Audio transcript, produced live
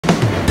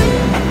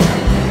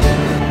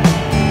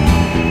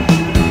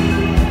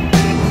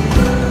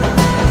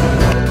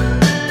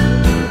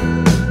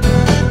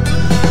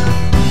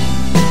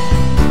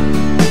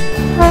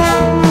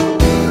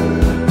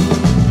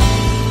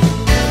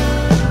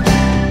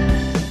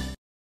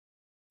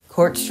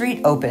Court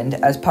Street opened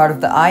as part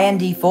of the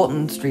IND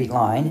Fulton Street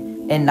line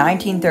in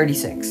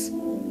 1936.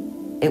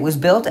 It was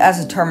built as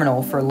a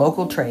terminal for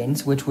local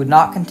trains which would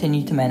not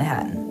continue to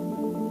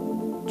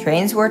Manhattan.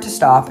 Trains were to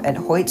stop at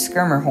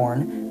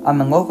Hoyt-Schermerhorn on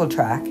the local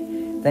track,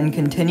 then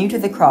continue to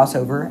the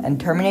crossover and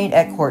terminate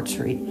at Court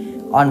Street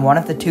on one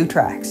of the two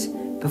tracks,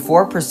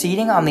 before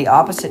proceeding on the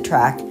opposite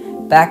track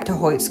back to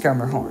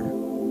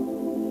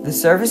Hoyt-Schermerhorn. The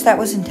service that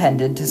was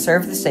intended to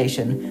serve the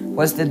station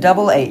was the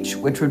Double H,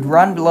 which would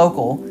run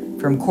local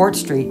from Court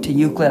Street to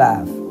Euclid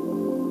Ave.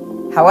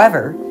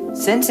 However,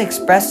 since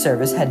express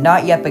service had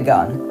not yet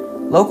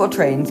begun, local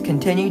trains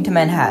continued to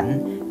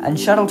Manhattan, and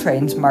shuttle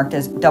trains marked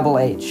as Double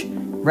H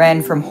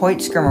ran from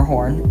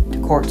Hoyt-Schermerhorn to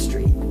Court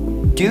Street.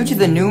 Due to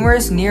the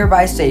numerous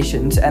nearby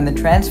stations and the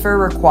transfer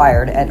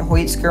required at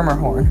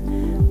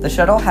Hoyt-Schermerhorn, the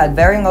shuttle had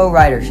very low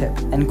ridership,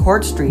 and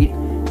Court Street,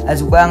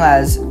 as well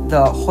as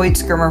the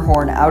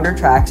Hoyt-Schermerhorn outer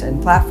tracks and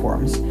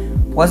platforms,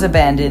 was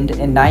abandoned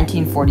in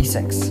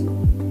 1946.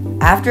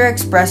 After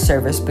express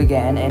service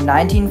began in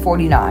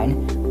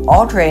 1949,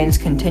 all trains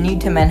continued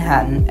to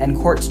Manhattan and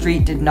Court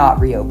Street did not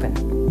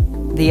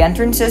reopen. The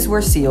entrances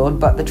were sealed,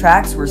 but the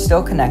tracks were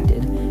still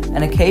connected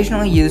and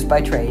occasionally used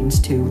by trains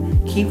to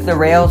keep the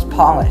rails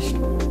polished,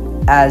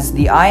 as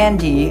the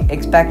IND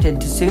expected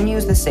to soon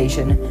use the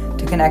station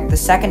to connect the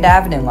 2nd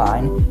Avenue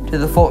line to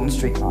the Fulton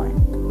Street line.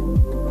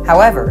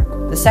 However,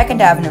 the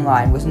 2nd Avenue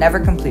line was never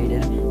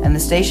completed and the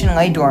station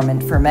lay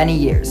dormant for many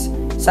years,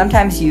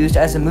 sometimes used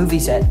as a movie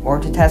set or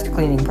to test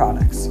cleaning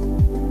products.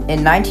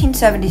 In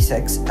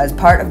 1976, as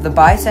part of the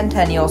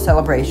bicentennial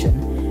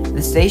celebration,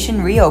 the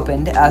station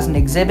reopened as an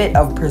exhibit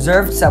of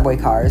preserved subway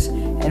cars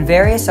and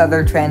various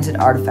other transit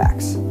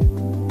artifacts.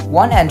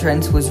 One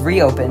entrance was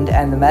reopened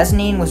and the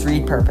mezzanine was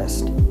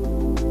repurposed.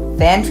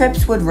 Fan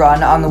trips would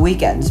run on the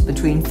weekends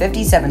between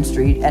 57th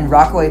Street and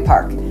Rockaway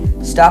Park,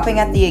 stopping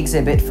at the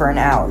exhibit for an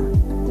hour.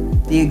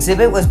 The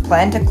exhibit was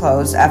planned to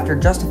close after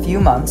just a few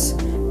months,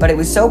 but it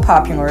was so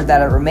popular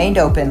that it remained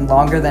open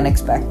longer than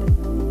expected.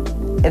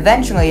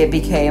 Eventually, it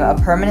became a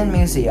permanent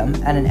museum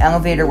and an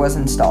elevator was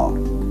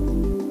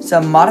installed.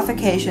 Some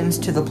modifications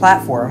to the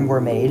platform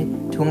were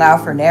made to allow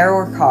for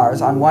narrower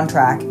cars on one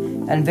track,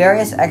 and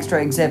various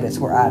extra exhibits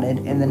were added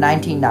in the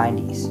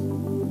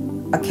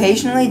 1990s.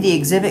 Occasionally, the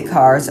exhibit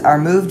cars are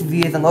moved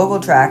via the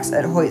local tracks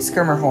at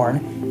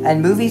Hoyt-Schermerhorn,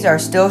 and movies are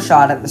still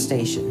shot at the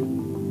station.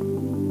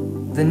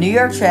 The New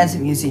York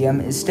Transit Museum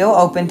is still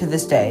open to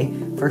this day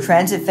for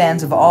transit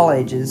fans of all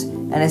ages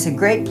and is a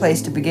great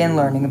place to begin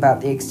learning about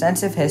the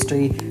extensive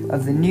history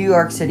of the New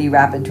York City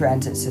Rapid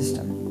Transit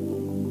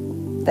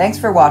System. Thanks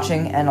for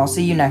watching, and I'll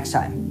see you next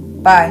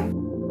time. Bye!